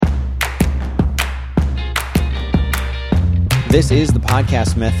This is the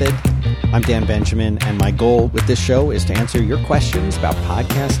podcast method. I'm Dan Benjamin, and my goal with this show is to answer your questions about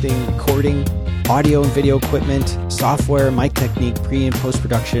podcasting, recording, audio and video equipment, software, mic technique, pre- and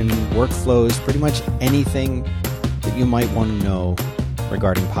post-production, workflows, pretty much anything that you might want to know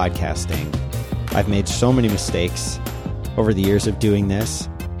regarding podcasting. I've made so many mistakes over the years of doing this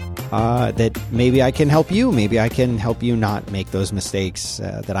that maybe I can help you. Maybe I can help you not make those mistakes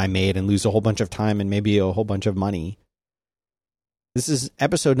that I made and lose a whole bunch of time and maybe a whole bunch of money. This is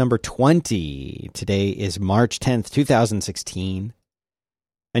episode number 20. Today is March 10th, 2016.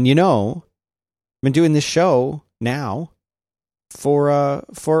 And you know, I've been doing this show now for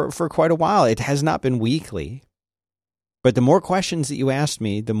quite a while. It has not been weekly. But the more questions that you ask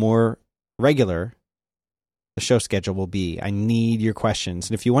me, the more regular the show schedule will be. I need your questions.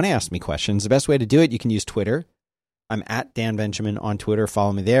 And if you want to ask me questions, the best way to do it, you can use Twitter. I'm at Dan Benjamin on Twitter.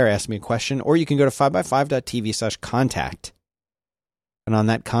 Follow me there. Ask me a question. Or you can go to 5by5.tv/contact. And on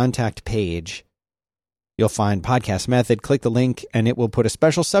that contact page, you'll find podcast method. Click the link, and it will put a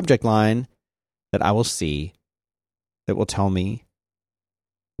special subject line that I will see that will tell me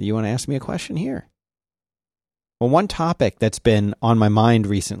that you want to ask me a question here. Well, one topic that's been on my mind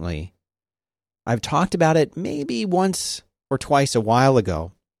recently, I've talked about it maybe once or twice a while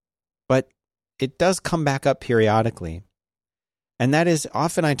ago, but it does come back up periodically. And that is,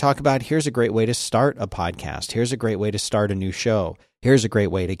 often I talk about, here's a great way to start a podcast. Here's a great way to start a new show. Here's a great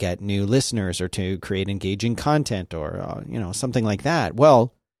way to get new listeners or to create engaging content or, something like that.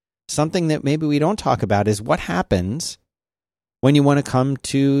 Well, something that maybe we don't talk about is what happens when you want to come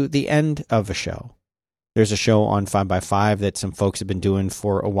to the end of a show. There's a show on 5by5 that some folks have been doing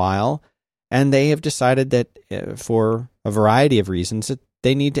for a while, and they have decided that for a variety of reasons that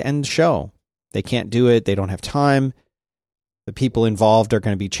they need to end the show. They can't do it. They don't have time. The people involved are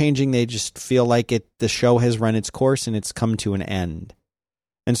going to be changing. They just feel like the show has run its course and it's come to an end.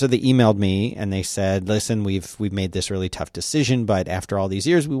 And so they emailed me and they said, "Listen, we've made this really tough decision, but after all these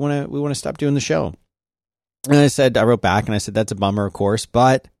years, we want to stop doing the show." And I wrote back and I said, "That's a bummer, of course,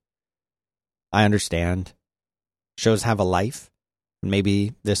 but I understand. Shows have a life, and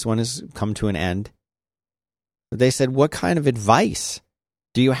maybe this one has come to an end." But they said, "What kind of advice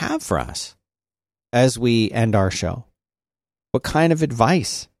do you have for us as we end our show? What kind of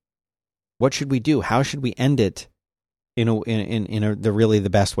advice? What should we do? How should we end it in the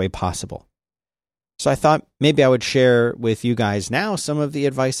best way possible?" So I thought maybe I would share with you guys now some of the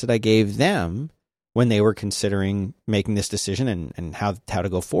advice that I gave them when they were considering making this decision and how to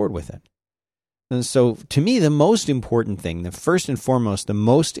go forward with it. And so to me, the most important thing, the first and foremost, the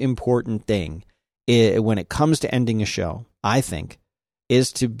most important thing when it comes to ending a show, I think,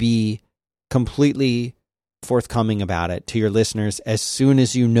 is to be completely forthcoming about it to your listeners as soon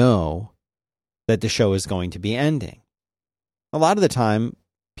as you know that the show is going to be ending. A lot of the time,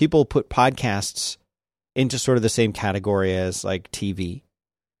 people put podcasts into sort of the same category as like TV,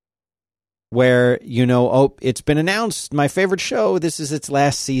 where, it's been announced, my favorite show, this is its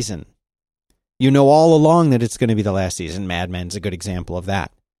last season. You know all along that it's going to be the last season. Mad Men's a good example of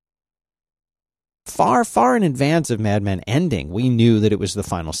that. Far, far in advance of Mad Men ending, we knew that it was the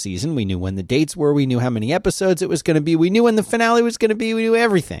final season. We knew when the dates were. We knew how many episodes it was going to be. We knew when the finale was going to be. We knew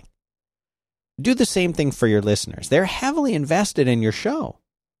everything. Do the same thing for your listeners. They're heavily invested in your show.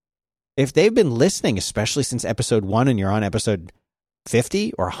 If they've been listening, especially since episode 1 and you're on episode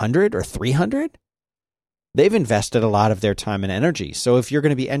 50 or 100 or 300, they've invested a lot of their time and energy. So if you're going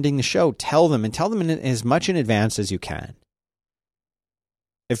to be ending the show, tell them in as much in advance as you can.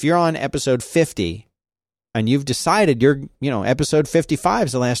 If you're on episode 50 and you've decided episode 55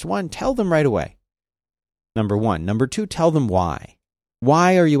 is the last one, tell them right away. Number one. Number two, tell them why.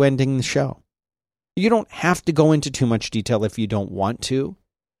 Why are you ending the show? You don't have to go into too much detail if you don't want to.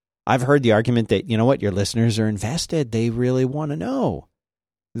 I've heard the argument that, your listeners are invested. They really want to know.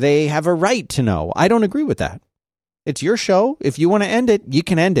 They have a right to know. I don't agree with that. It's your show. If you want to end it, you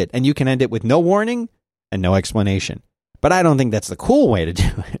can end it. And you can end it with no warning and no explanation. But I don't think that's the cool way to do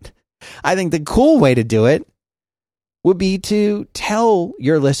it. I think the cool way to do it would be to tell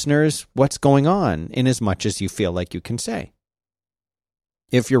your listeners what's going on in as much as you feel like you can say.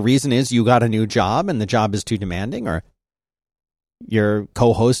 If your reason is you got a new job and the job is too demanding, or your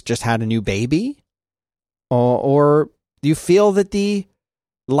co-host just had a new baby, or you feel that the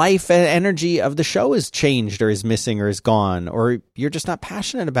life and energy of the show is changed or is missing or is gone, or you're just not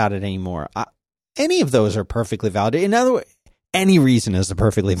passionate about it anymore. Any of those are perfectly valid. In other words, any reason is a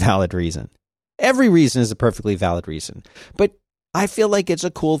perfectly valid reason. Every reason is a perfectly valid reason. But I feel like it's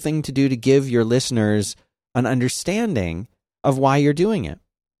a cool thing to do to give your listeners an understanding of why you're doing it.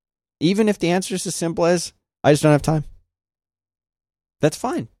 Even if the answer is as simple as, I just don't have time. That's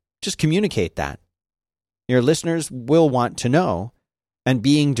fine. Just communicate that. Your listeners will want to know, and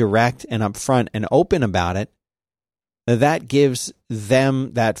being direct and upfront and open about it, that gives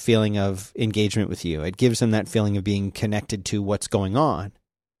them that feeling of engagement with you. It gives them that feeling of being connected to what's going on.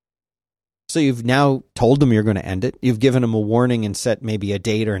 So you've now told them you're going to end it. You've given them a warning and set maybe a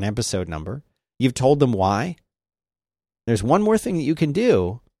date or an episode number. You've told them why. There's one more thing that you can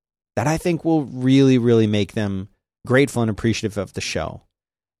do that I think will really, really make them grateful and appreciative of the show.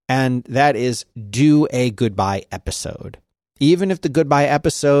 And that is do a goodbye episode. Even if the goodbye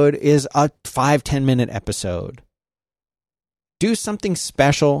episode is a 5-10 minute episode. Do something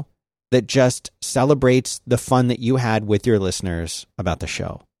special that just celebrates the fun that you had with your listeners about the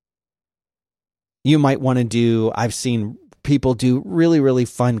show. You might want to do, I've seen people do really, really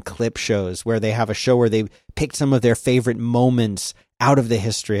fun clip shows where they have a show where they pick some of their favorite moments out of the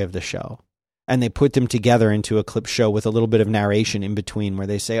history of the show. And they put them together into a clip show with a little bit of narration in between where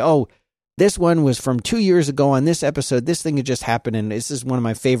they say, oh, this one was from 2 years ago on this episode. This thing had just happened and this is one of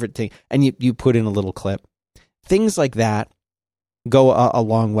my favorite things. And you put in a little clip. Things like that go a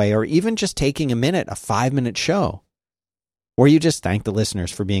long way. Or even just taking a 5-minute show where you just thank the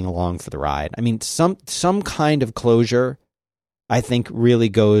listeners for being along for the ride. I mean, some kind of closure, I think, really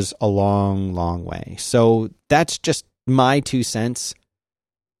goes a long, long way. So that's just my 2 cents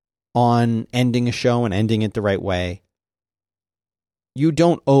on ending a show and ending it the right way. You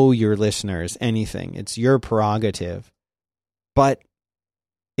don't owe your listeners anything. It's your prerogative. But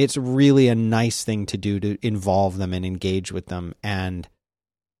it's really a nice thing to do to involve them and engage with them. And,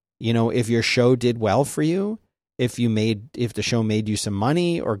 you know, if your show did well for you, if the show made you some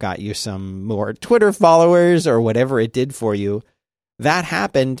money or got you some more Twitter followers or whatever it did for you, that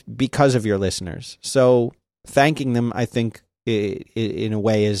happened because of your listeners. So thanking them, I think, in a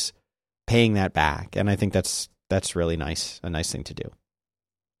way is paying that back. And I think that's really nice, a nice thing to do.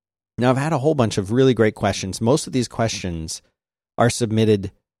 Now, I've had a whole bunch of really great questions. Most of these questions are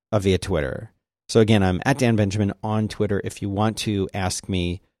submitted via Twitter. So again, I'm at Dan Benjamin on Twitter if you want to ask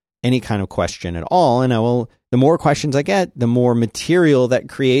me any kind of question at all. And the more questions I get, the more material that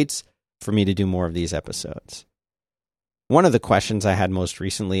creates for me to do more of these episodes. One of the questions I had most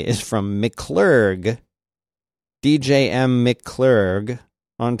recently is from McClurg, DJM McClurg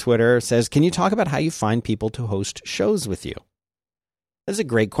on Twitter, says, can you talk about how you find people to host shows with you? That's a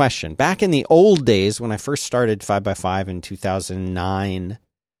great question. Back in the old days, when I first started 5x5 in 2009,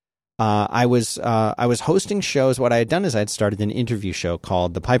 I was hosting shows. What I had done is I had started an interview show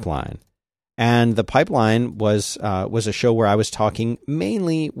called The Pipeline. And The Pipeline was a show where I was talking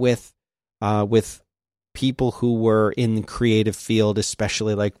mainly with people who were in the creative field,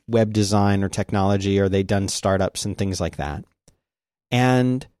 especially like web design or technology, or they'd done startups and things like that.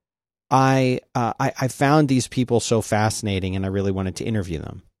 And I found these people so fascinating, and I really wanted to interview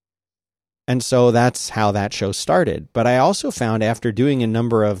them. And so that's how that show started. But I also found, after doing a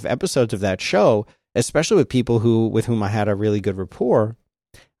number of episodes of that show, especially with people with whom I had a really good rapport,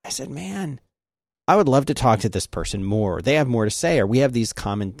 I said, man, I would love to talk to this person more. They have more to say, or we have these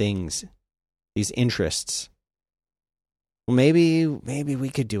common things, these interests. Well, maybe we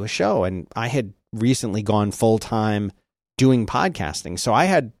could do a show. And I had recently gone full-time doing podcasting, so I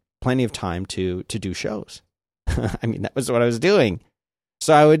had plenty of time to do shows. I mean, that was what I was doing.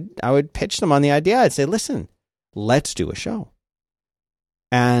 So I would pitch them on the idea. I'd say, listen, let's do a show.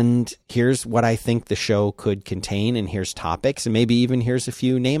 And here's what I think the show could contain, and here's topics, and maybe even here's a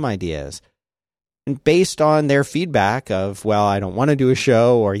few name ideas. And based on their feedback of, well, I don't want to do a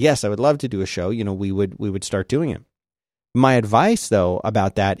show, or yes, I would love to do a show, we would start doing it. My advice, though,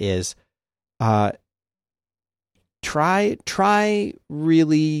 about that is try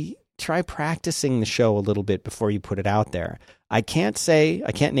practicing the show a little bit before you put it out there. I can't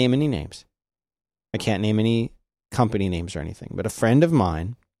name any names. I can't name any company names or anything, but a friend of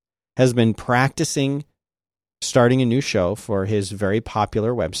mine has been practicing starting a new show for his very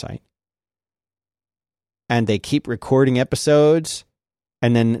popular website. And they keep recording episodes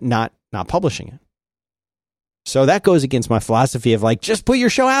and then not publishing it. So that goes against my philosophy of just put your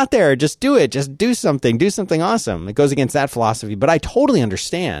show out there, just do it, just do something awesome. It goes against that philosophy, but I totally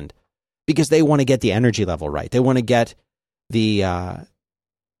understand, because they want to get the energy level right. They want to get the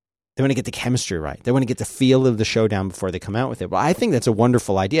chemistry right. They want to get the feel of the show down before they come out with it. Well, I think that's a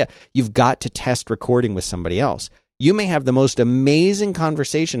wonderful idea. You've got to test recording with somebody else. You may have the most amazing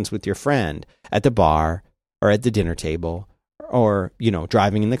conversations with your friend at the bar or at the dinner table or,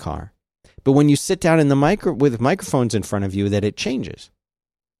 driving in the car. But when you sit down with microphones in front of you, that it changes.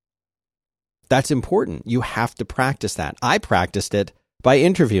 That's important. You have to practice that. I practiced it by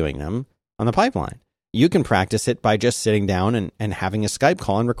interviewing them on The Pipeline. You can practice it by just sitting down and having a Skype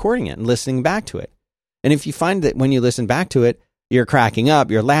call and recording it and listening back to it. And if you find that when you listen back to it, you're cracking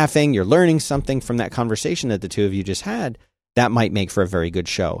up, you're laughing, you're learning something from that conversation that the two of you just had, that might make for a very good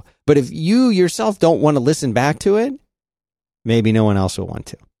show. But if you yourself don't want to listen back to it, maybe no one else will want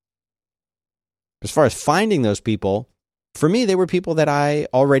to. As far as finding those people, for me, they were people that I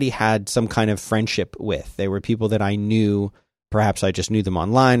already had some kind of friendship with. They were people that I knew. Perhaps I just knew them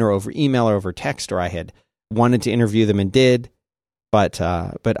online or over email or over text, or I had wanted to interview them and did. But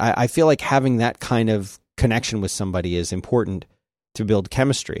I feel like having that kind of connection with somebody is important to build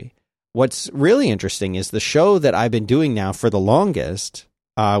chemistry. What's really interesting is the show that I've been doing now for the longest,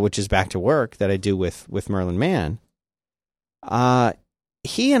 which is Back to Work, that I do with Merlin Mann.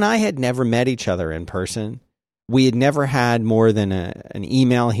 He and I had never met each other in person. We had never had more than an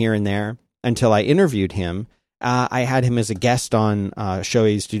email here and there until I interviewed him. I had him as a guest on a show I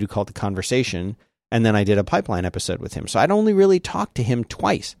used to do called The Conversation, and then I did a Pipeline episode with him. So I'd only really talked to him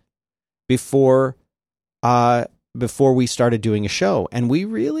twice before we started doing a show, and we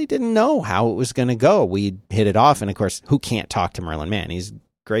really didn't know how it was going to go. We hit it off, and of course, who can't talk to Merlin Mann? He's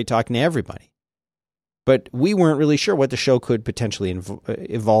great talking to everybody. But we weren't really sure what the show could potentially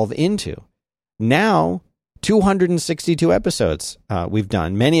evolve into. Now, 262 episodes we've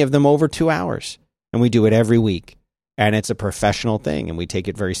done, many of them over 2 hours, and we do it every week. And it's a professional thing, and we take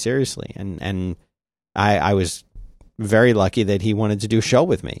it very seriously. And I was very lucky that he wanted to do a show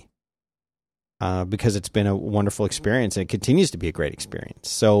with me because it's been a wonderful experience, and it continues to be a great experience.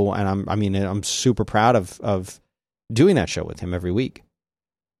 So, and I'm super proud of doing that show with him every week.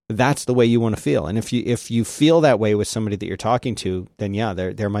 That's the way you want to feel. And if you feel that way with somebody that you're talking to, then yeah,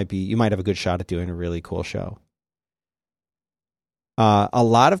 you might have a good shot at doing a really cool show. A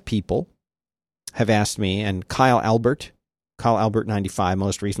lot of people have asked me, and Kyle Albert 95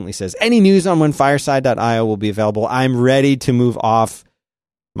 most recently says, any news on when Fireside.io will be available? I'm ready to move off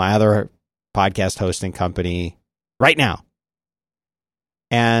my other podcast hosting company right now.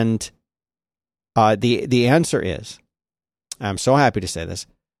 And the answer is, I'm so happy to say this,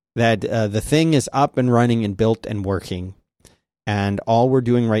 that the thing is up and running and built and working. And all we're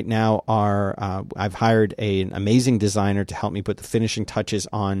doing right now are, I've hired an amazing designer to help me put the finishing touches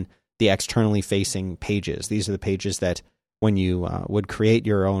on the externally facing pages. These are the pages that when you would create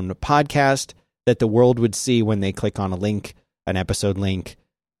your own podcast, that the world would see when they click on a link, an episode link,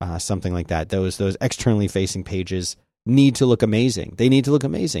 something like that. Those externally facing pages need to look amazing. They need to look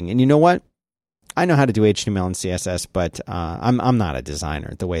amazing. And you know what? I know how to do HTML and CSS, but I'm not a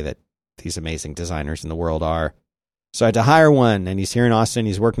designer the way that these amazing designers in the world are. So I had to hire one, and he's here in Austin.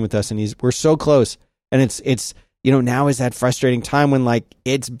 He's working with us, and we're so close. And it's now is that frustrating time when like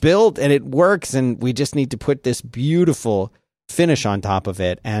it's built and it works, and we just need to put this beautiful finish on top of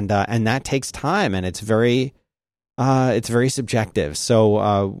it, and that takes time, and it's very subjective.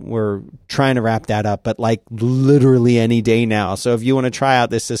 So we're trying to wrap that up, but like literally any day now. So if you want to try out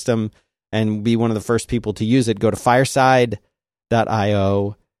this system and be one of the first people to use it, go to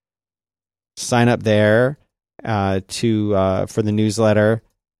fireside.io, sign up there for the newsletter,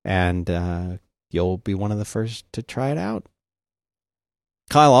 and you'll be one of the first to try it out.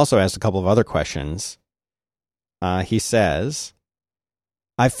 Kyle also asked a couple of other questions. He says,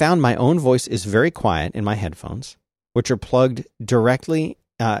 I found my own voice is very quiet in my headphones, which are plugged directly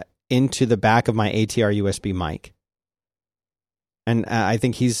into the back of my ATR USB mic. And I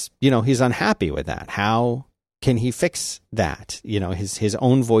think he's unhappy with that. How can he fix that? His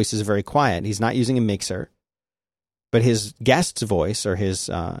own voice is very quiet. He's not using a mixer, but his guest's voice or his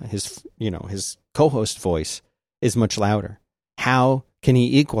co-host voice is much louder. How can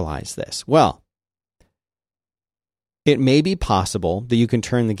he equalize this? Well, it may be possible that you can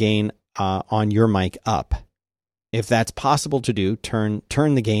turn the gain on your mic up. If that's possible to do, turn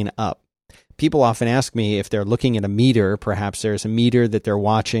the gain up. People often ask me if they're looking at a meter, perhaps there's a meter that they're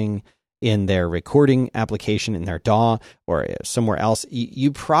watching in their recording application in their DAW or somewhere else.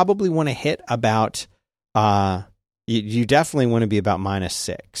 You probably want to hit about, you definitely want to be about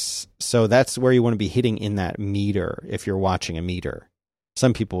 -6. So that's where you want to be hitting in that meter if you're watching a meter.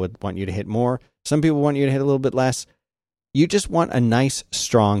 Some people would want you to hit more. Some people want you to hit a little bit less. You just want a nice,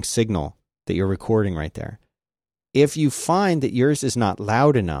 strong signal that you're recording right there. If you find that yours is not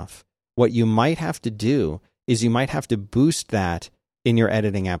loud enough, what you might have to do is you might have to boost that in your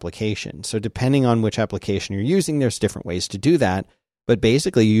editing application. So depending on which application you're using, there's different ways to do that. But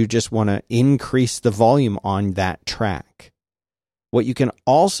basically, you just want to increase the volume on that track. What you can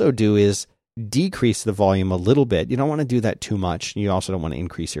also do is decrease the volume a little bit. You don't want to do that too much. You also don't want to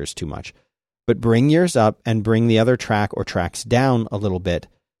increase yours too much. But bring yours up and bring the other track or tracks down a little bit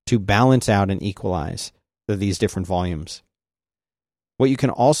to balance out and equalize these different volumes. What you can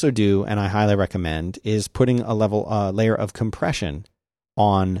also do, and I highly recommend, is putting a layer of compression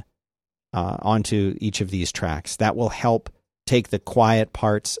onto each of these tracks. That will help take the quiet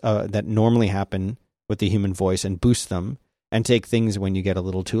parts that normally happen with the human voice and boost them, and take things when you get a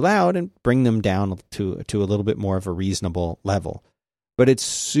little too loud and bring them down to a little bit more of a reasonable level. But it's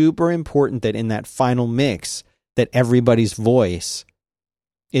super important that in that final mix, that everybody's voice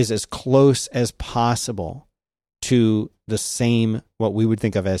is as close as possible to the same, what we would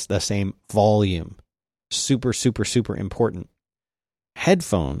think of as the same volume. Super, super, super important.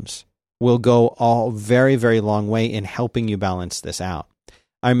 Headphones will go a very, very long way in helping you balance this out.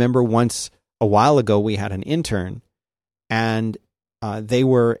 I remember once, a while ago, we had an intern, and they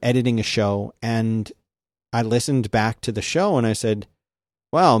were editing a show, and I listened back to the show, and I said,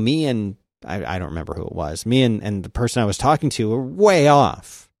 well, me and, I don't remember who it was, me and the person I was talking to were way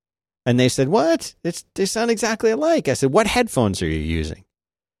off. And they said, what? They sound exactly alike. I said, what headphones are you using?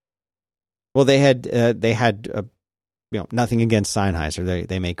 Well, they had nothing against Sennheiser.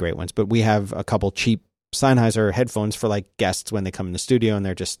 They make great ones, but we have a couple cheap Sennheiser headphones for like guests when they come in the studio and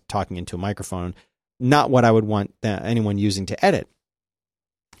they're just talking into a microphone. Not what I would want anyone using to edit.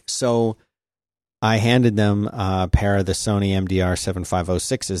 So I handed them a pair of the Sony MDR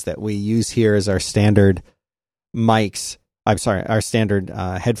 7506s that we use here as our standard mics. I'm sorry, our standard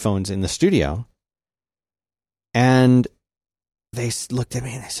headphones in the studio. And they looked at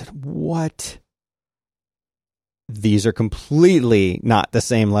me and they said, what? These are completely not the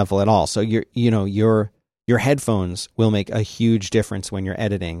same level at all. So your headphones will make a huge difference when you're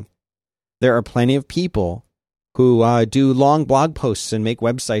editing. There are plenty of people who do long blog posts and make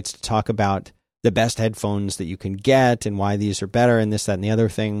websites to talk about the best headphones that you can get and why these are better and this, that, and the other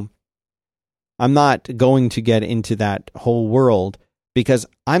thing. I'm not going to get into that whole world because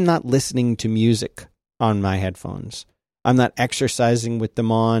I'm not listening to music on my headphones. I'm not exercising with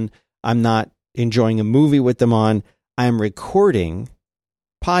them on. I'm not enjoying a movie with them on. I'm recording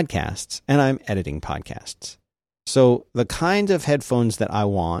podcasts and I'm editing podcasts. So the kind of headphones that I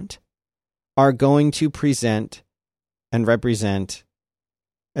want are going to present and represent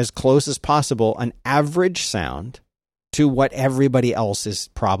as close as possible an average sound to what everybody else is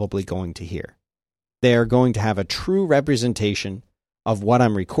probably going to hear. They are going to have a true representation of what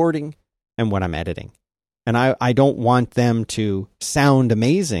I'm recording and what I'm editing. And I don't want them to sound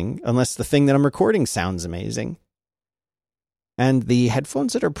amazing unless the thing that I'm recording sounds amazing. And the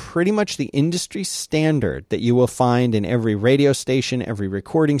headphones that are pretty much the industry standard that you will find in every radio station, every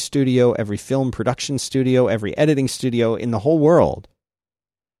recording studio, every film production studio, every editing studio in the whole world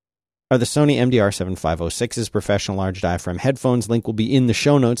are the Sony MDR 7506's professional large diaphragm headphones. Link will be in the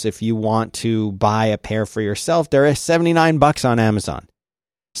show notes if you want to buy a pair for yourself. They're $79 on Amazon.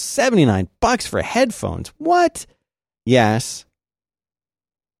 $79 for headphones. What? Yes.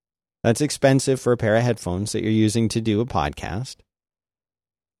 That's expensive for a pair of headphones that you're using to do a podcast.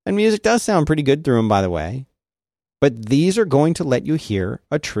 And music does sound pretty good through them, by the way. But these are going to let you hear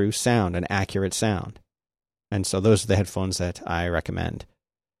a true sound, an accurate sound. And so those are the headphones that I recommend.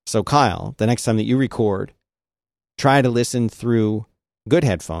 So Kyle, the next time that you record, try to listen through good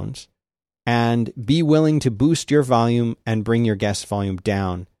headphones and be willing to boost your volume and bring your guest volume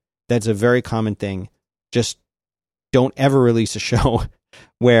down. That's a very common thing. Just don't ever release a show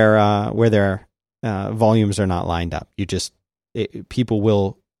where their volumes are not lined up. People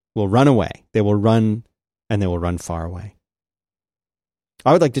will run away. They will run, and they will run far away.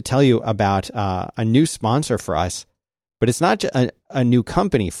 I would like to tell you about a new sponsor for us, but it's not a new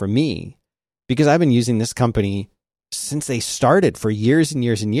company for me, because I've been using this company since they started for years and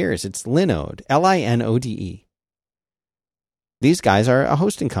years and years. It's Linode, Linode. These guys are a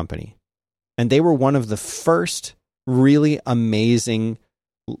hosting company, and they were one of the first really amazing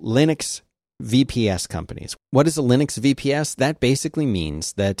Linux VPS companies. What is a Linux VPS? That basically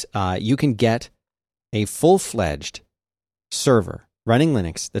means that you can get a full-fledged server running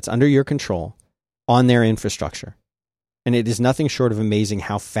Linux that's under your control on their infrastructure. And it is nothing short of amazing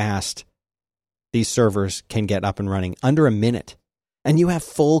how fast these servers can get up and running under a minute. And you have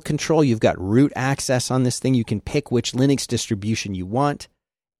full control. You've got root access on this thing. You can pick which Linux distribution you want.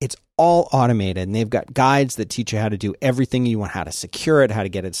 It's all automated, and they've got guides that teach you how to do everything you want, how to secure it, how to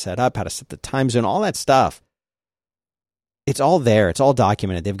get it set up, how to set the time zone, all that stuff. It's all there. It's all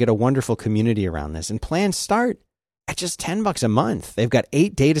documented. They've got a wonderful community around this, and plans start at just $10 a month. They've got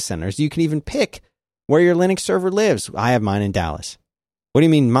 8 data centers. You can even pick where your Linux server lives. I have mine in Dallas. What do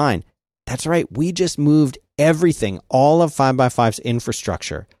you mean mine? That's right. We just moved everything, all of 5x5's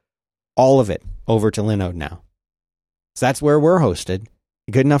infrastructure, all of it over to Linode now. So that's where we're hosted.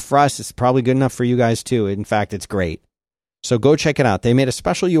 Good enough for us. It's probably good enough for you guys too. In fact, it's great. So go check it out. They made a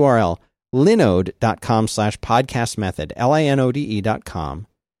special URL, linode.com/podcast method,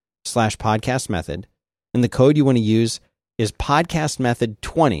 linode.com/podcast method. And the code you want to use is podcast method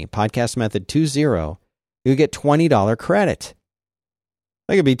 20, podcast method 20. You get $20 credit.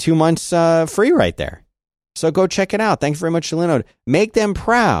 That could be 2 months free right there. So go check it out. Thanks very much to Linode. Make them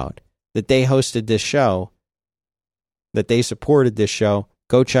proud that they hosted this show, that they supported this show.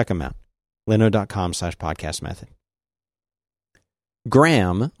 Go check them out. linode.com/podcast method.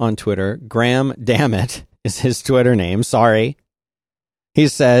 Graham on Twitter, Graham Dammit is his Twitter name. Sorry. He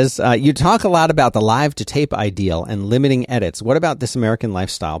says, you talk a lot about the live to tape ideal and limiting edits. What about This American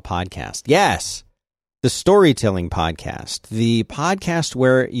Lifestyle podcast? Yes. The storytelling podcast, the podcast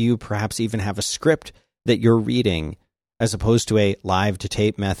where you perhaps even have a script that you're reading as opposed to a live to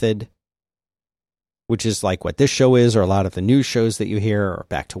tape method, which is like what this show is, or a lot of the news shows that you hear, or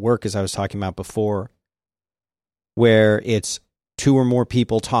Back to Work, as I was talking about before, where it's two or more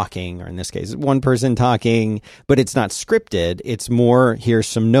people talking, or in this case, one person talking, but it's not scripted. It's more, here's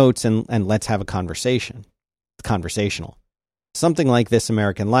some notes and let's have a conversation. It's conversational. Something like This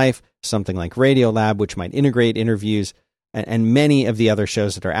American Life, something like Radiolab, which might integrate interviews, and many of the other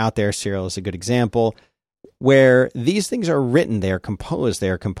shows that are out there. Serial is a good example, where these things are written, they are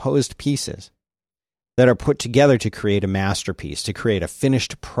composed pieces that are put together to create a masterpiece, to create a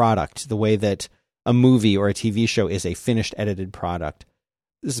finished product, the way that a movie or a TV show is a finished edited product.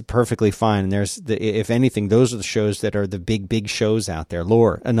 This is perfectly fine. And if anything, those are the shows that are the big shows out there.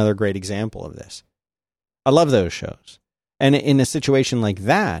 Lore, another great example of this. I love those shows. And in a situation like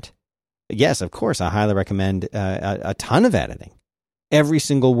that, yes, of course, I highly recommend a ton of editing. Every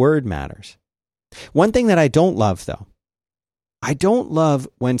single word matters. One thing that I don't love, though, I don't love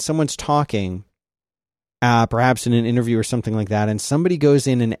when someone's talking, perhaps in an interview or something like that, and somebody goes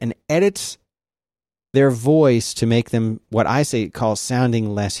in and edits their voice to make them, what I call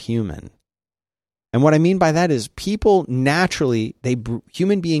sounding less human. And what I mean by that is people naturally,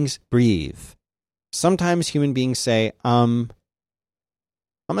 human beings breathe. Sometimes human beings say, I'm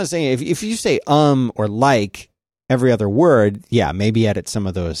going to say, if you say or like every other word, yeah, maybe edit some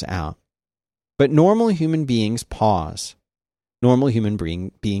of those out. But normal human beings pause. Normal human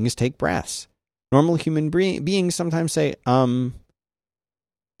beings take breaths. Normal human beings sometimes say,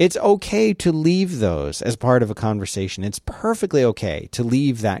 It's okay to leave those as part of a conversation. It's perfectly okay to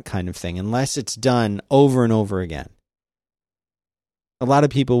leave that kind of thing unless it's done over and over again. A lot of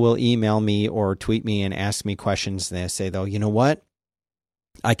people will email me or tweet me and ask me questions. They say, though, you know what?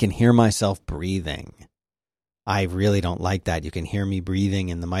 I can hear myself breathing. I really don't like that. You can hear me breathing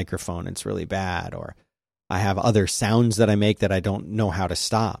in the microphone. It's really bad. Or I have other sounds that I make that I don't know how to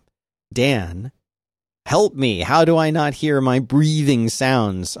stop. Dan, help me. How do I not hear my breathing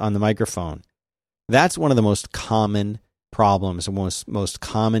sounds on the microphone? That's one of the most common problems, most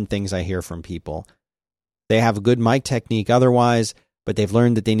common things I hear from people. They have a good mic technique otherwise, but they've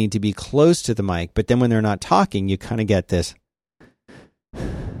learned that they need to be close to the mic. But then when they're not talking, you kind of get this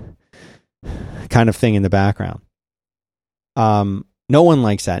kind of thing in the background. No one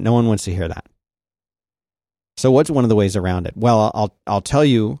likes that. No one wants to hear that. So what's one of the ways around it? Well, I'll tell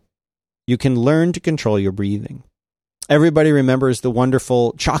you, you can learn to control your breathing. Everybody remembers the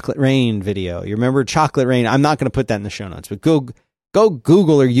wonderful Chocolate Rain video. You remember Chocolate Rain? I'm not going to put that in the show notes, but go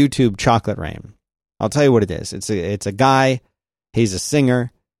Google or YouTube Chocolate Rain. I'll tell you what it is. It's a guy. He's a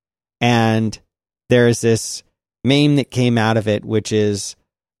singer, and there's this meme that came out of it, which is,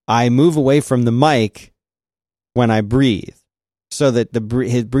 I move away from the mic when I breathe, so that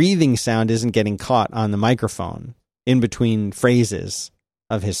his breathing sound isn't getting caught on the microphone in between phrases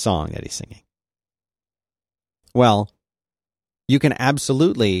of his song that he's singing. Well, you can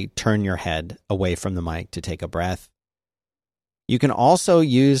absolutely turn your head away from the mic to take a breath. You can also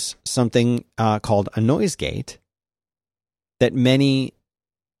use something called a noise gate that many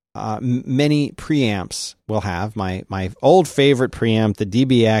preamps will have. My old favorite preamp, the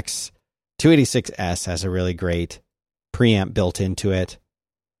DBX 286S, has a really great preamp built into it.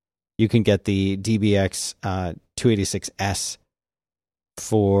 You can get the DBX 286S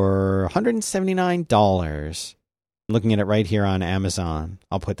for $179. I'm looking at it right here on Amazon.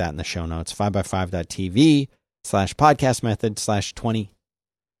 I'll put that in the show notes. 5x5.tv/podcast-method/20.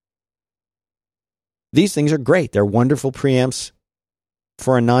 These things are great. They're wonderful preamps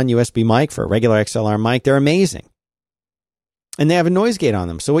for a non-USB mic, for a regular XLR mic. They're amazing. And they have a noise gate on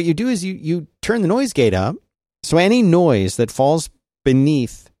them. So what you do is you turn the noise gate up, so any noise that falls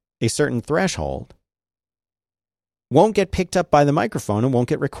beneath a certain threshold won't get picked up by the microphone and won't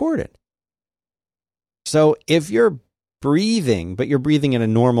get recorded. So if you're breathing, but you're breathing at a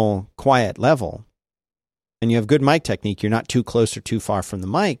normal, quiet level, and you have good mic technique, you're not too close or too far from the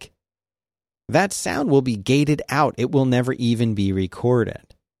mic, that sound will be gated out. It will never even be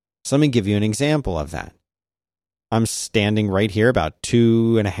recorded. So let me give you an example of that. I'm standing right here about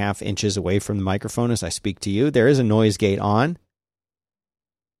 2.5 inches away from the microphone as I speak to you. There is a noise gate on.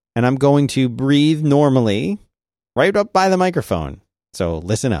 And I'm going to breathe normally right up by the microphone. So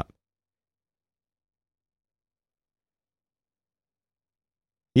listen up.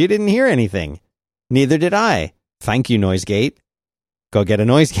 You didn't hear anything. Neither did I. Thank you, noise gate. Go get a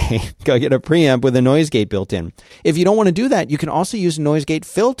noise gate. Go get a preamp with a noise gate built in. If you don't want to do that, you can also use a noise gate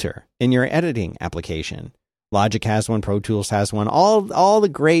filter in your editing application. Logic has one, Pro Tools has one. All the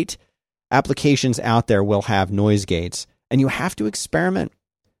great applications out there will have noise gates, and you have to experiment.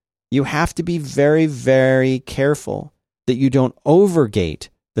 You have to be very, very careful that you don't overgate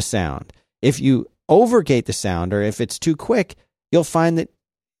the sound. If you overgate the sound, or if it's too quick, you'll find that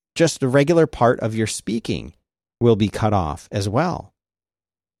just a regular part of your speaking will be cut off as well.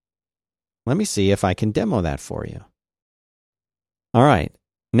 Let me see if I can demo that for you. All right.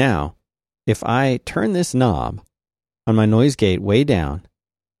 Now, if I turn this knob on my noise gate way down,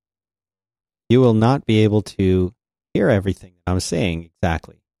 you will not be able to hear everything I'm saying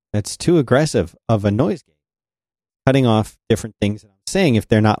exactly. That's too aggressive of a noise gate, cutting off different things that I'm saying if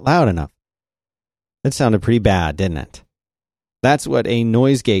they're not loud enough. That sounded pretty bad, didn't it? That's what a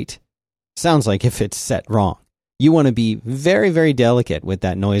noise gate sounds like if it's set wrong. You want to be very, very delicate with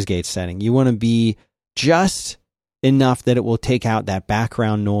that noise gate setting. You want to be just enough that it will take out that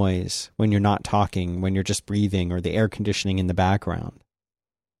background noise when you're not talking, when you're just breathing, or the air conditioning in the background.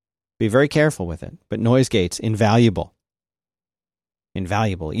 Be very careful with it. But noise gates, invaluable.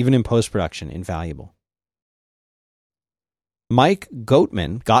 Invaluable. Even in post-production, invaluable. Mike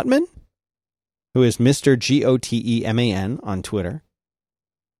Gottman, who is Mr. Goteman on Twitter,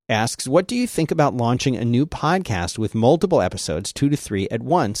 asks, what do you think about launching a new podcast with multiple episodes, 2 to 3 at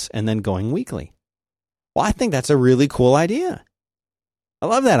once, and then going weekly? Well, I think that's a really cool idea. I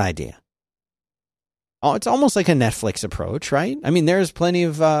love that idea. Oh, it's almost like a Netflix approach, right? I mean, there's plenty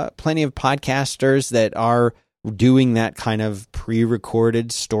of podcasters that are doing that kind of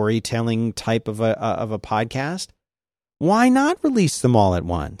pre-recorded storytelling type of a podcast. Why not release them all at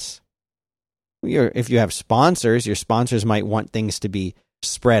once? If you have sponsors, your sponsors might want things to be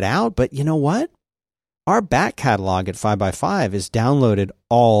spread out, but you know what? Our back catalog at 5x5 is downloaded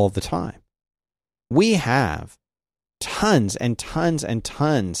all the time. We have tons and tons and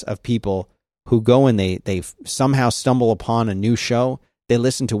tons of people who go and they somehow stumble upon a new show. They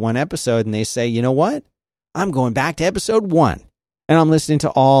listen to one episode and they say, you know what? I'm going back to episode 1 and I'm listening to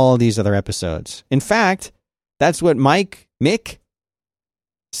all these other episodes. In fact, that's what Mick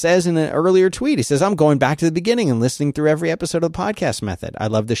says in an earlier tweet. He says, I'm going back to the beginning and listening through every episode of the podcast method. I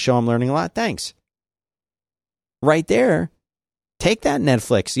love this show. I'm learning a lot. Thanks. Right there. Take that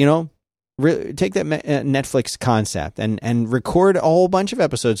Netflix, take that Netflix concept and record a whole bunch of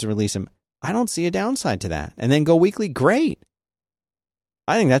episodes and release them. I don't see a downside to that. And then go weekly. Great.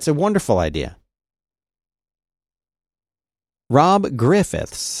 I think that's a wonderful idea. Rob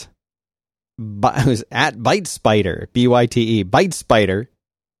Griffiths, who's at Bite Spider, BYTE, Bite Spider,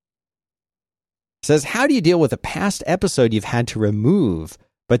 says, how do you deal with a past episode you've had to remove,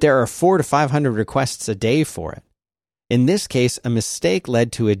 but there are 400 to 500 requests a day for it? In this case, a mistake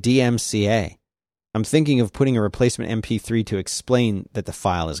led to a DMCA. I'm thinking of putting a replacement MP3 to explain that the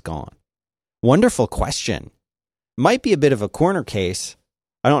file is gone. Wonderful question. Might be a bit of a corner case.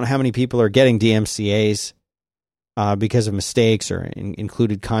 I don't know how many people are getting DMCAs because of mistakes or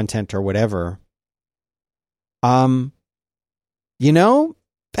included content or whatever. That's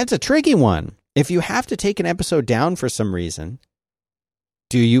a tricky one. If you have to take an episode down for some reason,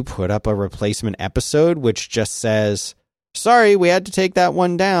 do you put up a replacement episode which just says, sorry, we had to take that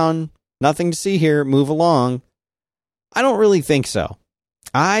one down. Nothing to see here. Move along. I don't really think so.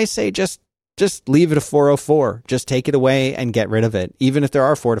 I say just leave it a 404. Just take it away and get rid of it, even if there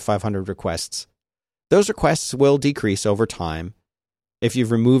are 400 to 500 requests. Those requests will decrease over time. If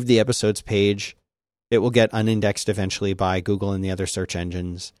you've removed the episodes page, it will get unindexed eventually by Google and the other search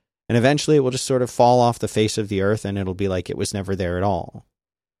engines. And eventually it will just sort of fall off the face of the earth and it'll be like it was never there at all.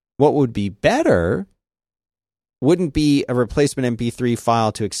 What would be better wouldn't be a replacement MP3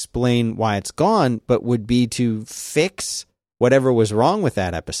 file to explain why it's gone, but would be to fix whatever was wrong with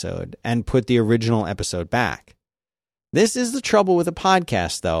that episode and put the original episode back. This is the trouble with a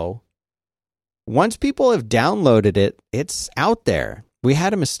podcast, though. Once people have downloaded it, it's out there. We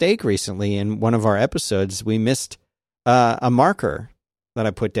had a mistake recently in one of our episodes. We missed a marker that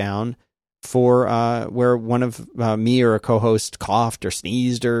I put down for where one of me or a co-host coughed or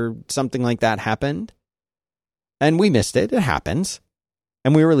sneezed or something like that happened. And we missed it. It happens.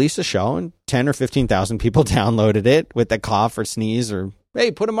 And we released a show and 10 or 15,000 people downloaded it with the cough or sneeze or,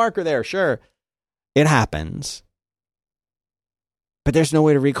 hey, put a marker there. Sure. It happens. But there's no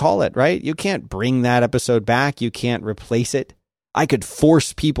way to recall it, right? You can't bring that episode back. You can't replace it. I could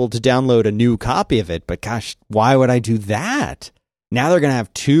force people to download a new copy of it, but gosh, why would I do that? Now they're going to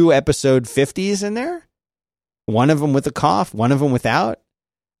have 2 episode 50s in there? One of them with a cough, one of them without.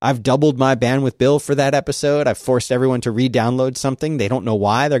 I've doubled my bandwidth bill for that episode. I've forced everyone to re-download something. They don't know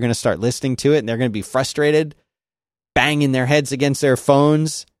why. They're going to start listening to it, and they're going to be frustrated, banging their heads against their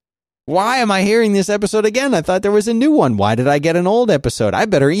phones. Why am I hearing this episode again? I thought there was a new one. Why did I get an old episode? I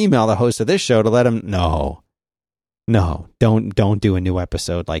better email the host of this show to let him know. No, don't do a new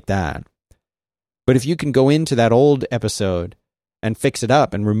episode like that. But if you can go into that old episode and fix it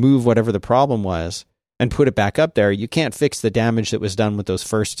up and remove whatever the problem was and put it back up there, you can't fix the damage that was done with those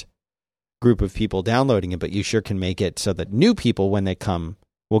first group of people downloading it, but you sure can make it so that new people, when they come,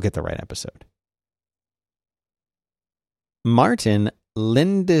 will get the right episode. Martin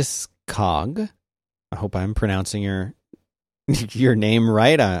Lindeskog, I hope I'm pronouncing your name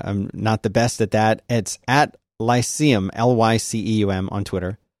right. I'm not the best at that. It's at Lyceum, Lyceum on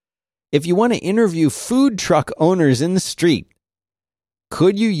Twitter. If you want to interview food truck owners in the street,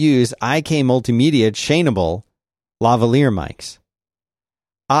 could you use IK Multimedia chainable lavalier mics?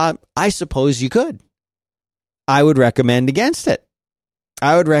 I suppose you could. I would recommend against it.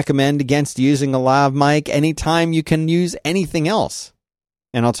 I would recommend against using a lav mic anytime you can use anything else.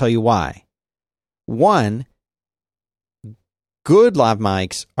 And I'll tell you why. One, good lav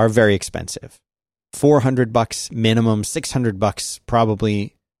mics are very expensive. $400 minimum, $600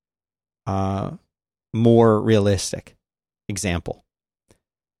 probably more realistic example.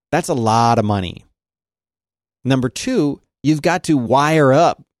 That's a lot of money. Number 2, you've got to wire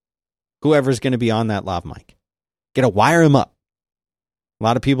up whoever's going to be on that lav mic. Got to wire them up. A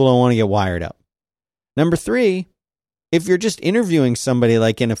lot of people don't want to get wired up. Number 3, if you're just interviewing somebody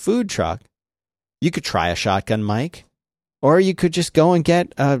like in a food truck, you could try a shotgun mic, or you could just go and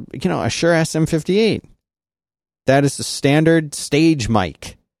get a Shure SM58. That is the standard stage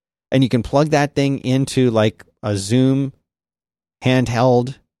mic. And you can plug that thing into like a Zoom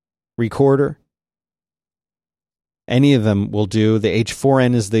handheld recorder. Any of them will do. The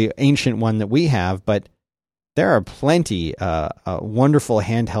H4n is the ancient one that we have, but there are plenty wonderful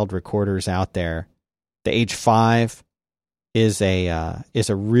handheld recorders out there. The H5 is a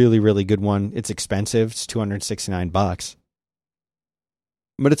really, really good one. It's expensive. It's $269.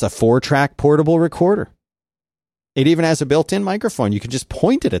 But it's a 4-track portable recorder. It even has a built-in microphone. You can just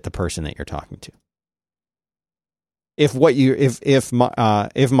point it at the person that you're talking to. If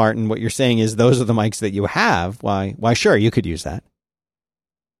Martin, what you're saying is those are the mics that you have, why sure, you could use that.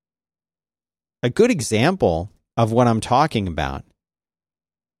 A good example of what I'm talking about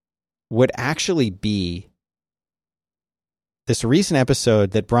would actually be this recent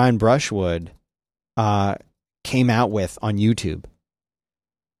episode that Brian Brushwood came out with on YouTube.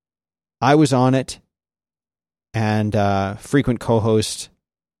 I was on it, and frequent co-host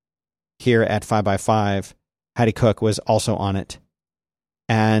here at 5x5, Hattie Cook, was also on it.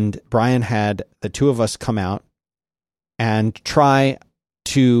 And Brian had the two of us come out and try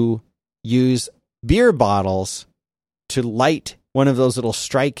to use beer bottles to light one of those little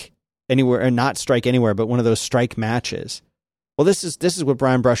strike anywhere, or not strike anywhere, but one of those strike matches. Well, this is what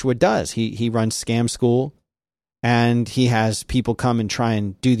Brian Brushwood does. He runs Scam School, and he has people come and try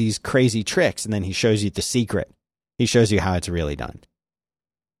and do these crazy tricks, and then he shows you the secret. He shows you how it's really done.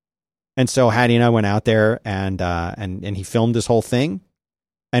 And so Hattie and I went out there, and he filmed this whole thing,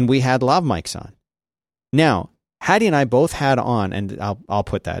 and we had lav mics on. Now, Hattie and I both had on, and I'll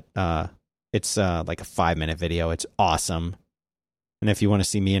put that. It's like a 5-minute video. It's awesome. And if you want to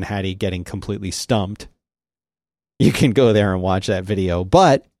see me and Hattie getting completely stumped, you can go there and watch that video.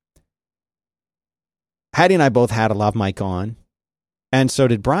 But Hattie and I both had a lav mic on, and so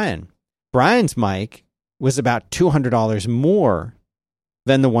did Brian. Brian's mic was about $200 more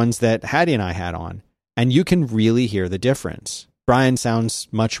than the ones that Hattie and I had on. And you can really hear the difference. Brian sounds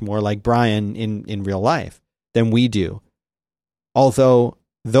much more like Brian in real life than we do. Although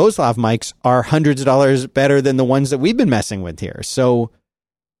those lav mics are hundreds of dollars better than the ones that we've been messing with here. So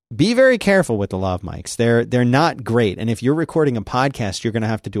be very careful with the lav mics. They're not great. And if you're recording a podcast, you're going to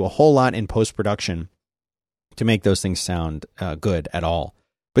have to do a whole lot in post-production to make those things sound good at all.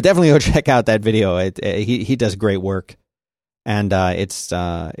 But definitely go check out that video. He does great work. And it's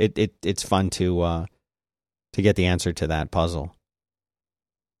fun to get the answer to that puzzle.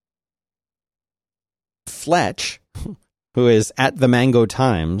 Fletch, who is at the Mango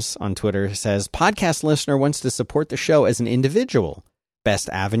Times on Twitter, says, podcast listener wants to support the show as an individual. Best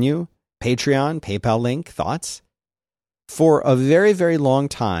avenue, Patreon, PayPal link, thoughts? For a very, very long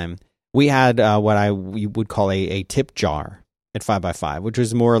time, we had what we would call a tip jar at 5x5, which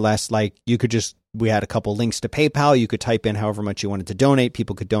was more or less like we had a couple links to PayPal. You could type in however much you wanted to donate.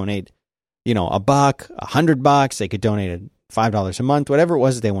 People could donate, $1, $100. They could donate $5 a month, whatever it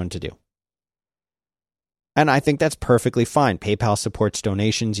was they wanted to do. And I think that's perfectly fine. PayPal supports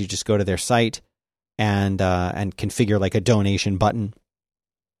donations. You just go to their site and configure like a donation button.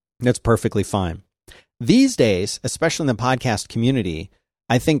 That's perfectly fine. These days, especially in the podcast community,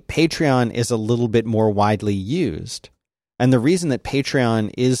 I think Patreon is a little bit more widely used. And the reason that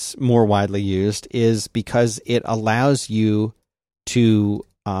Patreon is more widely used is because it allows you to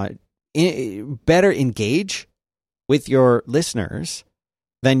better engage with your listeners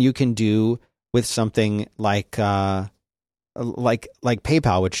than you can do with something like PayPal,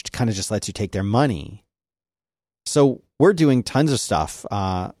 which kind of just lets you take their money. So we're doing tons of stuff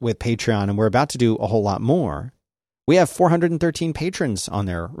with Patreon, and we're about to do a whole lot more. We have 413 patrons on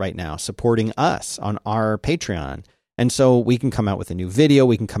there right now supporting us on our Patreon. And so we can come out with a new video.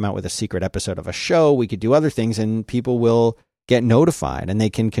 We can come out with a secret episode of a show. We could do other things, and people will get notified, and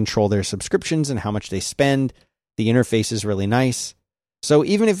they can control their subscriptions and how much they spend. The interface is really nice. So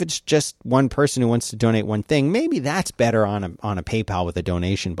even if it's just one person who wants to donate one thing, maybe that's better on a PayPal with a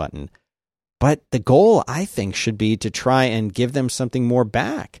donation button. But the goal, I think, should be to try and give them something more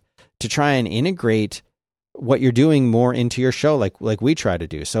back, to try and integrate what you're doing more into your show, like we try to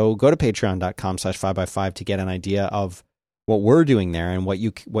do. So go to patreon.com/5x5 to get an idea of what we're doing there and what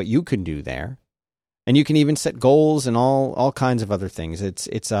you can do there. And you can even set goals and all kinds of other things.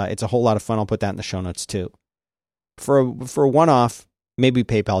 It's a whole lot of fun. I'll put that in the show notes too. For a one-off, maybe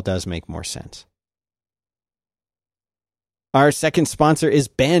PayPal does make more sense. Our second sponsor is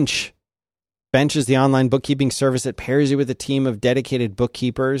Bench. Bench is the online bookkeeping service that pairs you with a team of dedicated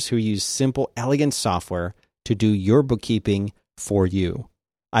bookkeepers who use simple, elegant software to do your bookkeeping for you.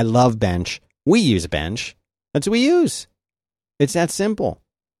 I love Bench. We use Bench. That's what we use. It's that simple.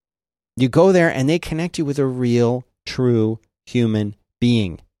 You go there and they connect you with a real, true human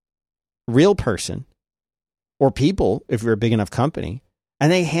being. Real person. Or people, if you're a big enough company.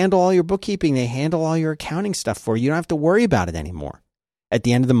 And they handle all your bookkeeping. They handle all your accounting stuff for you. You don't have to worry about it anymore. At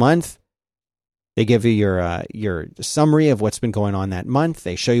the end of the month, they give you your summary of what's been going on that month.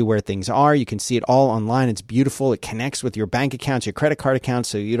 They show you where things are. You can see it all online. It's beautiful. It connects with your bank accounts, your credit card accounts,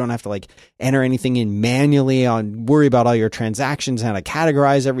 so you don't have to enter anything in manually and worry about all your transactions and how to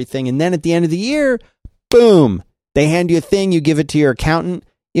categorize everything. And then at the end of the year, boom, they hand you a thing. You give it to your accountant.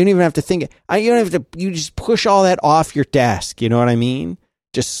 You don't even have to think. You just push all that off your desk. You know what I mean?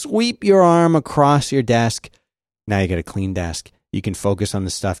 Just sweep your arm across your desk. Now you got a clean desk. You can focus on the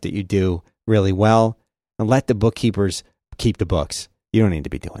stuff that you do really well and let the bookkeepers keep the books. You don't need to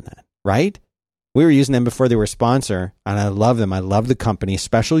be doing that, right? We were using them before they were a sponsor, and I love them. I love the company.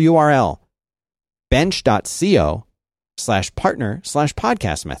 Special URL,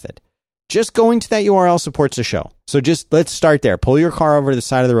 bench.co/partner/podcast method. Just going to that URL supports the show. So just let's start there. Pull your car over to the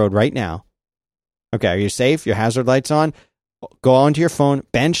side of the road right now. Okay, are you safe? Your hazard lights on? Go onto your phone,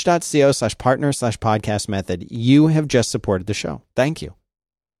 bench.co/partner/podcast method. You have just supported the show. Thank you.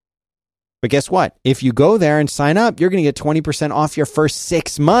 But guess what? If you go there and sign up, you're going to get 20% off your first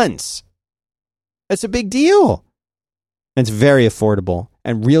 6 months. That's a big deal. And it's very affordable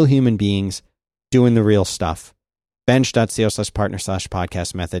and real human beings doing the real stuff.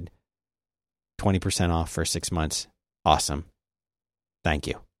 Bench.co/partner/podcast method. 20% off for 6 months. Awesome. Thank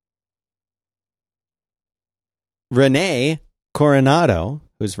you. Renee Coronado,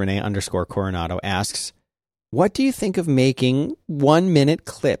 who's Renee_Coronado, asks, what do you think of making 1-minute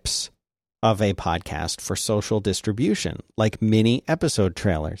clips of a podcast for social distribution, like mini episode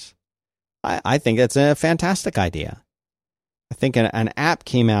trailers? I think that's a fantastic idea. I think an app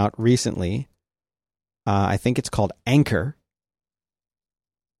came out recently. I think it's called Anchor,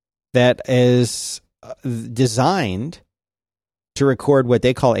 that is designed to record what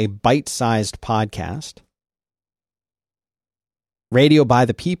they call a bite-sized podcast. Radio by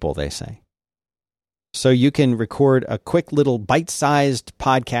the people, they say. So you can record a quick little bite-sized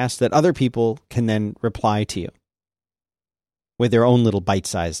podcast that other people can then reply to you with their own little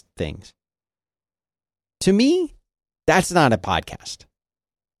bite-sized things. To me, that's not a podcast.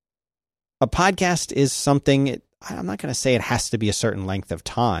 A podcast is something, I'm not going to say it has to be a certain length of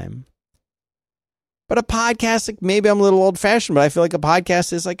time. But a podcast, maybe I'm a little old-fashioned, but I feel like a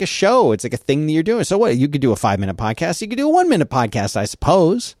podcast is like a show. It's like a thing that you're doing. So what? You could do a 5-minute podcast. You could do a 1-minute podcast, I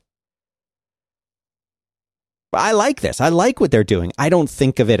suppose. But I like this. I like what they're doing. I don't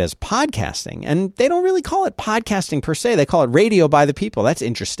think of it as podcasting. And they don't really call it podcasting per se. They call it radio by the people. That's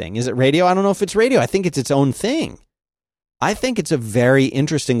interesting. Is it radio? I don't know if it's radio. I think it's its own thing. I think it's a very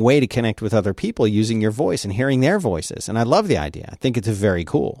interesting way to connect with other people using your voice and hearing their voices. And I love the idea. I think it's very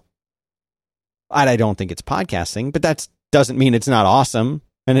cool. I don't think it's podcasting, but that doesn't mean it's not awesome.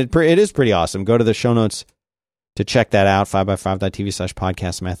 And it is pretty awesome. Go to the show notes to check that out,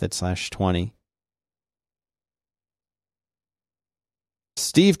 5x5.tv/podcast method/20.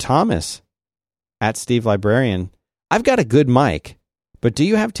 Steve Thomas, at Steve Librarian. I've got a good mic, but do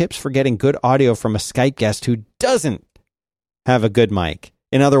you have tips for getting good audio from a Skype guest who doesn't have a good mic?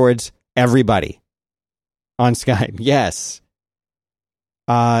 In other words, everybody on Skype. Yes.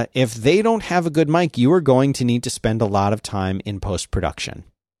 If they don't have a good mic, you are going to need to spend a lot of time in post-production.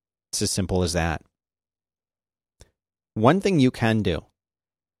 It's as simple as that. One thing you can do,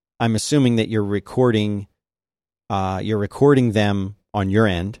 I'm assuming that you're recording them on your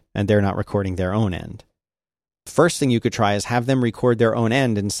end and they're not recording their own end. First thing you could try is have them record their own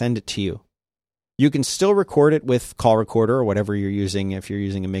end and send it to you. You can still record it with Call Recorder or whatever you're using. If you're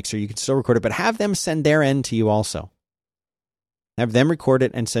using a mixer, you can still record it, but have them send their end to you also. Have them record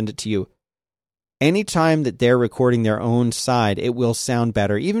it and send it to you. Anytime that they're recording their own side, it will sound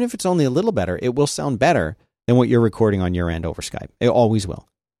better. Even if it's only a little better, it will sound better than what you're recording on your end over Skype. It always will.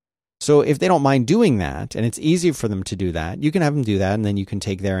 So if they don't mind doing that, and it's easy for them to do that, you can have them do that, and then you can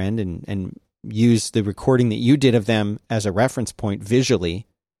take their end and use the recording that you did of them as a reference point visually,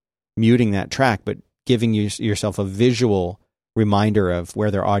 muting that track, but giving yourself a visual reminder of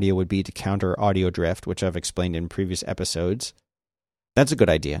where their audio would be to counter audio drift, which I've explained in previous episodes. That's a good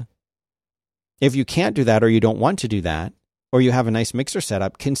idea. If you can't do that, or you don't want to do that, or you have a nice mixer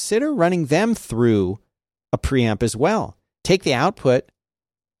setup, consider running them through a preamp as well. Take the output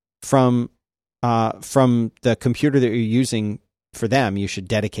from the computer that you're using for them. You should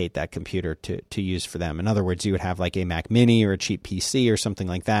dedicate that computer to use for them. In other words, you would have like a Mac Mini or a cheap PC or something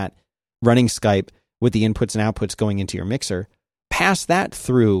like that running Skype with the inputs and outputs going into your mixer. Pass that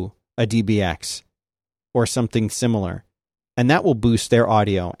through a DBX or something similar, and that will boost their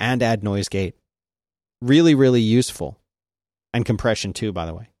audio and add noise gate. Really, really useful. And compression too, by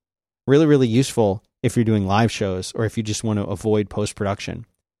the way. Really, really useful if you're doing live shows or if you just want to avoid post-production.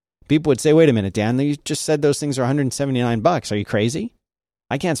 People would say, wait a minute, Dan, you just said those things are $179. Are you crazy?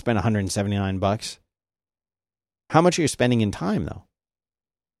 I can't spend $179. How much are you spending in time, though?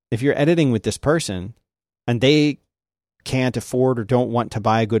 If you're editing with this person and they can't afford or don't want to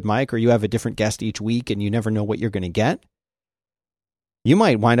buy a good mic, or you have a different guest each week and you never know what you're going to get, you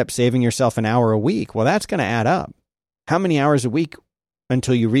might wind up saving yourself an hour a week. Well, that's going to add up. How many hours a week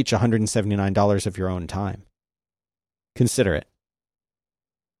until you reach $179 of your own time? Consider it.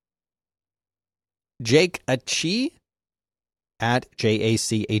 Jake Achee, at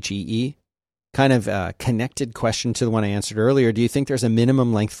JACHEE, kind of a connected question to the one I answered earlier. Do you think there's a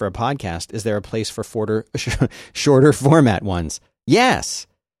minimum length for a podcast? Is there a place for shorter format ones? Yes.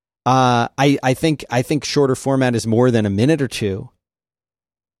 I think shorter format is more than a minute or two.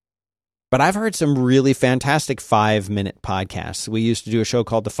 But I've heard some really fantastic 5-minute podcasts. We used to do a show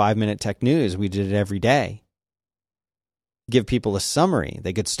called the 5-Minute Tech News. We did it every day. Give people a summary.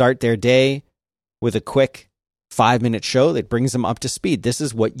 They could start their day with a quick 5-minute show that brings them up to speed. This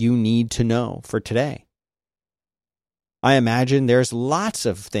is what you need to know for today. I imagine there's lots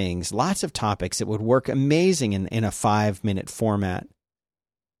of things, lots of topics that would work amazing in a 5-minute format.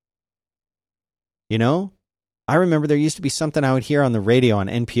 You know? I remember there used to be something I would hear on the radio on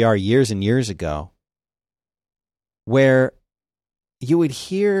NPR years and years ago where you would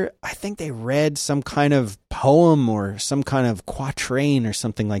hear, I think they read some kind of poem or some kind of quatrain or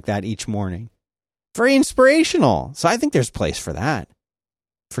something like that each morning. Very inspirational. So I think there's place for that,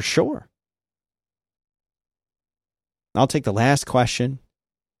 for sure. I'll take the last question.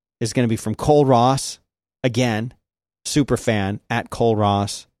 It's going to be from Cole Ross. Again, super fan, at Cole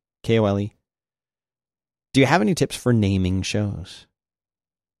Ross, Kole. Do you have any tips for naming shows?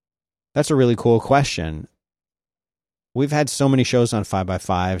 That's a really cool question. We've had so many shows on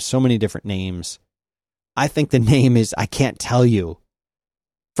 5x5, so many different names. I think the name is, I can't tell you.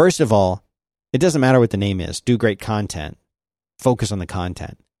 First of all, it doesn't matter what the name is. Do great content. Focus on the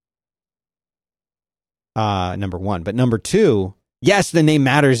content. Number one. But number two, yes, the name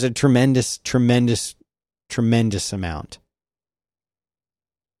matters a tremendous amount.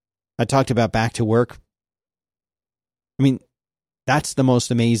 I talked about Back to Work. I mean, that's the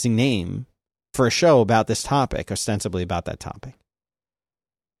most amazing name for a show about this topic, ostensibly about that topic.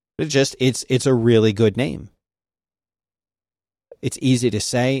 It's a really good name. It's easy to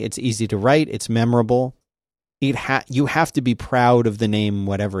say, it's easy to write, it's memorable. you have to be proud of the name,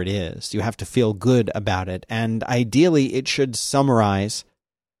 whatever it is. You have to feel good about it. And ideally, it should summarize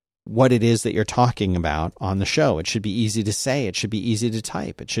what it is that you're talking about on the show. It should be easy to say. It should be easy to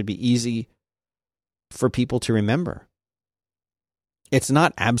type. It should be easy for people to remember. It's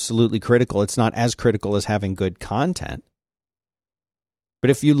not absolutely critical. It's not as critical as having good content. But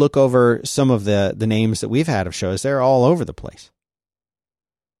if you look over some of the names that we've had of shows, they're all over the place.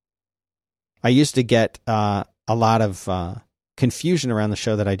 I used to get a lot of confusion around the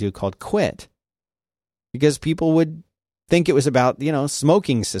show that I do called Quit, because people would think it was about,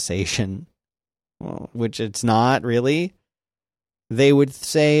 smoking cessation, which it's not really. They would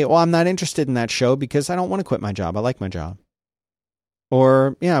say, well, I'm not interested in that show because I don't want to quit my job. I like my job.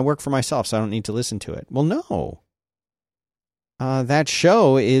 Or, I work for myself, so I don't need to listen to it. Well, no. That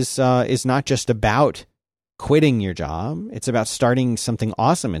show is not just about quitting your job. It's about starting something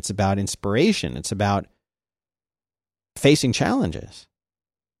awesome. It's about inspiration. It's about facing challenges.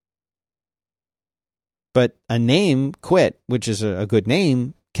 But a name, Quit, which is a good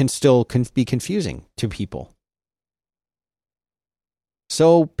name, can still be confusing to people.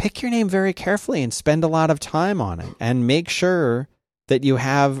 So pick your name very carefully and spend a lot of time on it. And make sure that you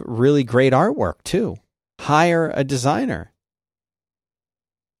have really great artwork too. Hire a designer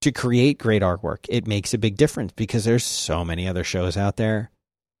to create great artwork. It makes a big difference because there's so many other shows out there.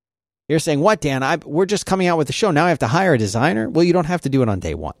 You're saying, what, Dan? We're just coming out with the show. Now I have to hire a designer? Well, you don't have to do it on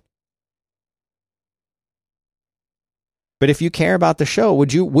day one. But if you care about the show,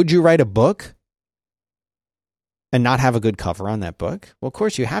 would you write a book and not have a good cover on that book? Well, of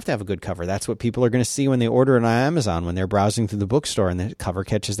course, you have to have a good cover. That's what people are going to see when they order it on Amazon, when they're browsing through the bookstore and the cover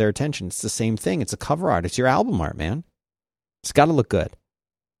catches their attention. It's the same thing. It's a cover art. It's your album art, man. It's got to look good.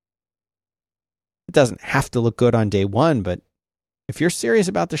 It doesn't have to look good on day one, but if you're serious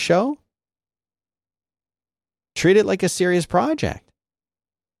about the show, treat it like a serious project.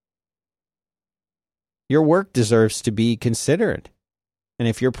 Your work deserves to be considered. And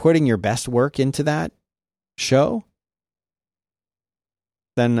if you're putting your best work into that show,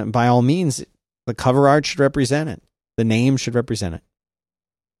 then by all means, the cover art should represent it. The name should represent it.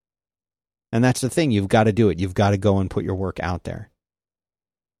 And that's the thing. You've got to do it. You've got to go and put your work out there.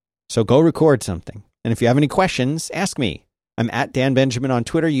 So go record something. And if you have any questions, ask me. I'm at Dan Benjamin on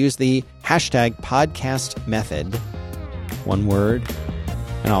Twitter. Use the hashtag #podcastmethod. One word.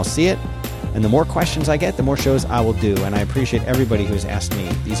 And I'll see it. And the more questions I get, the more shows I will do. And I appreciate everybody who's asked me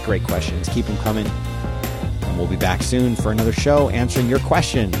these great questions. Keep them coming. And we'll be back soon for another show answering your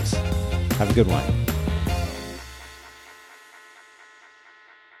questions. Have a good one.